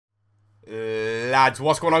Lads,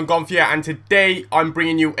 what's going on, Gonf here, and today I'm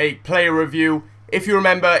bringing you a player review. If you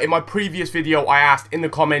remember, in my previous video I asked in the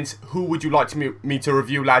comments, who would you like me to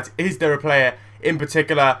review, lads? Is there a player in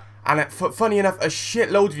particular? And funny enough, a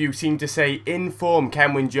shitload of you seem to say inform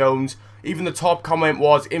Kenwyne Jones. Even the top comment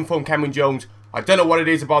was inform Kenwyne Jones. I don't know what it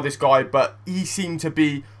is about this guy, but he seemed to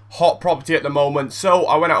be hot property at the moment, so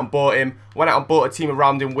I went out and bought him. Went out and bought a team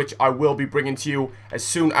around him, which I will be bringing to you as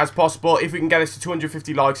soon as possible. If we can get this to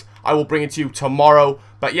 250 likes, I will bring it to you tomorrow.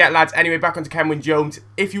 But yeah, lads, anyway, back onto Kenwyne Jones.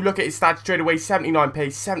 If you look at his stats straight away, 79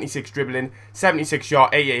 pace, 76 dribbling, 76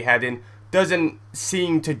 shot, 88 heading. Doesn't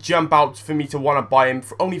seem to jump out for me to want to buy him.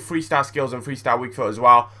 Only 3-star skills and 3-star weak foot as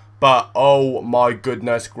well. But oh my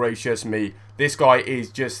goodness gracious me, this guy is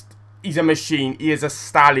just, he's a machine. He is a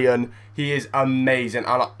stallion. He is amazing.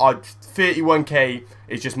 And 31k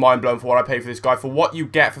is just mind-blowing for what I pay for this guy. For what you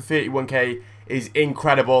get for 31k is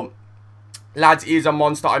incredible. Lads, he is a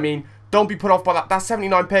monster. I mean, don't be put off by that. That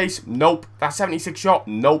 79 pace, nope. That 76 shot,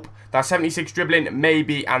 nope. That 76 dribbling,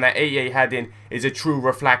 maybe. And that 88 heading is a true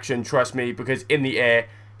reflection, trust me. Because in the air,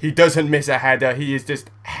 he doesn't miss a header. He is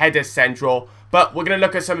just header central. But we're going to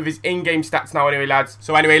look at some of his in-game stats now anyway, lads.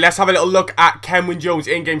 So anyway, let's have a little look at Kenwyne Jones'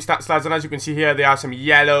 in-game stats, lads. And as you can see here, there are some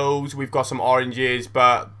yellows. We've got some oranges.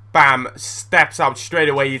 But bam, steps out straight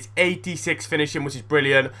away. He's 86 finishing, which is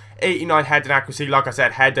brilliant. 89 heading accuracy. Like I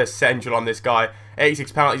said, header central on this guy.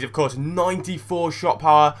 86 penalties, of course. 94 shot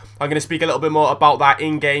power. I'm going to speak a little bit more about that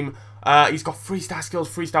in-game. He's got 3-star skills,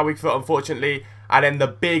 3-star weak foot, unfortunately. And then the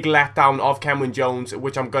big letdown of Kenwyne Jones,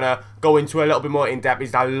 which I'm going to go into a little bit more in depth,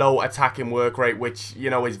 is that low attacking work rate, which, you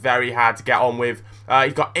know, is very hard to get on with.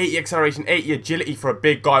 He's got 80 acceleration, 80 agility for a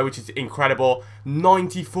big guy, which is incredible.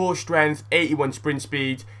 94 strength, 81 sprint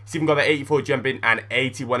speed. He's even got the 84 jumping and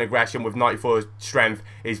 81 aggression with 94 strength.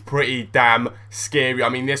 Is pretty damn scary. I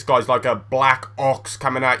mean, this guy's like a black ox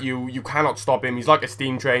coming at you. You cannot stop him. He's like a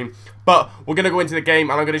steam train. But we're going to go into the game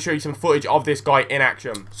and I'm going to show you some footage of this guy in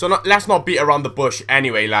action. So let's not beat around the bush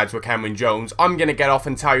anyway, lads, with Kenwyne Jones. I'm going to get off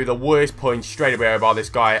and tell you the worst points straight away about this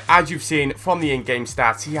guy. As you've seen from the in-game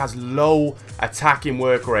stats, he has low attacking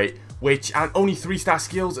work rate, and only 3-star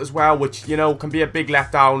skills as well, which, you know, can be a big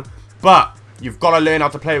letdown. But you've got to learn how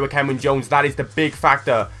to play with Kenwyne Jones. That is the big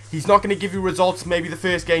factor. He's not going to give you results maybe the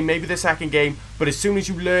first game, maybe the second game, but as soon as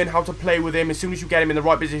you learn how to play with him, as soon as you get him in the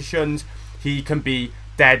right positions, he can be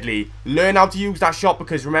deadly. Learn how to use that shot,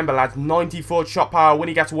 because remember, lads, 94 shot power. When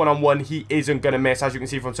he gets one-on-one, he isn't going to miss. As you can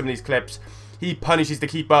see from some of these clips, he punishes the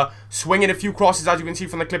keeper, swinging a few crosses. As you can see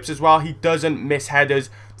from the clips as well, he doesn't miss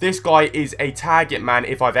headers. This guy is a target man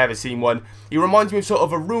if I've ever seen one. He reminds me of sort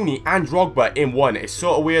of a Rooney and Drogba in one. It's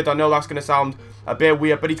sort of weird. I know that's going to sound a bit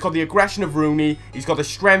weird, but he's got the aggression of Rooney, he's got the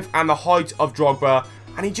strength and the height of Drogba,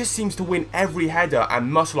 and he just seems to win every header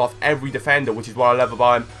and muscle off every defender, which is what I love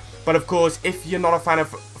about him. But of course, if you're not a fan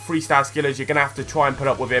of 3-star skillers, you're going to have to try and put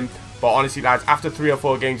up with him. But honestly, lads, after 3 or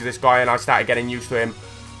 4 games of this guy and I started getting used to him,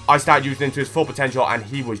 I started using him to his full potential, and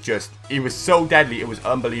he was so deadly, it was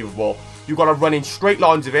unbelievable. You've got to run in straight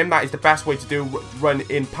lines of him. That is the best way to do. Run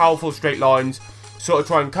in powerful straight lines. Sort of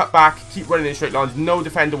try and cut back, keep running in straight lines. No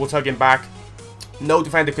defender will tug him back. No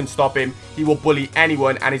defender can stop him. He will bully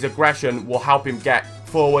anyone, and his aggression will help him get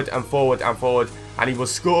forward and forward and forward. And he will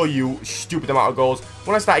score you stupid amount of goals.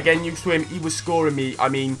 When I started getting used to him, he was scoring me. I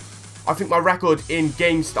mean, I think my record in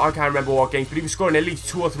games, I can't remember what games, but he was scoring at least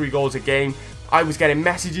 2 or 3 goals a game. I was getting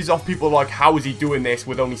messages off people like, how is he doing this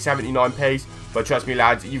with only 79 pace? But trust me,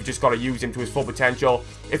 lads, you've just got to use him to his full potential.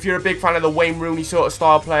 If you're a big fan of the Wayne Rooney sort of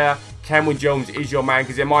style player, Kenwyne Jones is your man.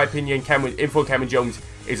 Because in my opinion, Kenwyne Jones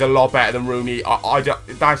is a lot better than Rooney.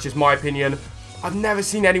 That's just my opinion. I've never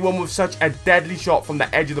seen anyone with such a deadly shot from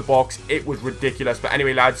the edge of the box. It was ridiculous. But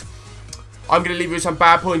anyway, lads, I'm going to leave you with some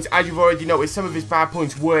bad points. As you've already noticed, some of his bad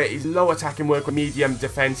points were his low attacking work with medium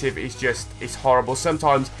defensive. It's horrible.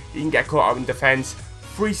 Sometimes he can get caught out in defense.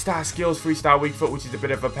 3-star skills, 3-star weak foot, which is a bit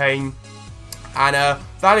of a pain. And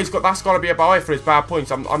that's got to be about it for his bad points.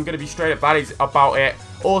 I'm going to be straight up. That is about it.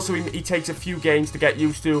 Also, he takes a few games to get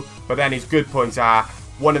used to. But then his good points are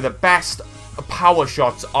one of the best power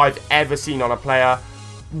shots I've ever seen on a player.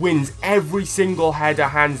 Wins every single header,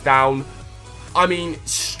 hands down. I mean,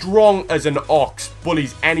 strong as an ox,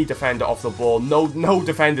 bullies any defender off the ball. No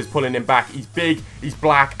defenders pulling him back. He's big, he's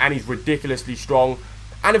black, and he's ridiculously strong.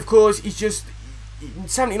 And of course, he's just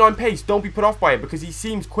 79 pace. Don't be put off by it, because he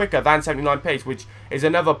seems quicker than 79 pace, which is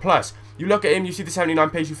another plus. You look at him, you see the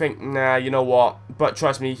 79 pace, you think, nah, you know what? But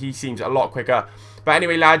trust me, he seems a lot quicker. But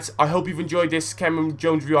anyway, lads, I hope you've enjoyed this Kenwyne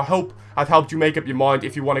Jones review. I hope I've helped you make up your mind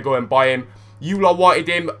if you want to go and buy him. You lot wanted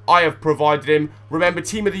him. I have provided him. Remember,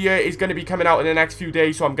 Team of the Year is going to be coming out in the next few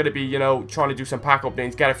days. So I'm going to be, you know, trying to do some pack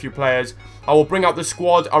openings, get a few players. I will bring out the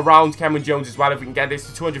squad around Kenwyne Jones as well. If we can get this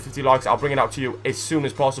to 250 likes, I'll bring it out to you as soon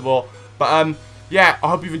as possible. But, yeah, I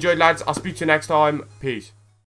hope you've enjoyed, lads. I'll speak to you next time. Peace.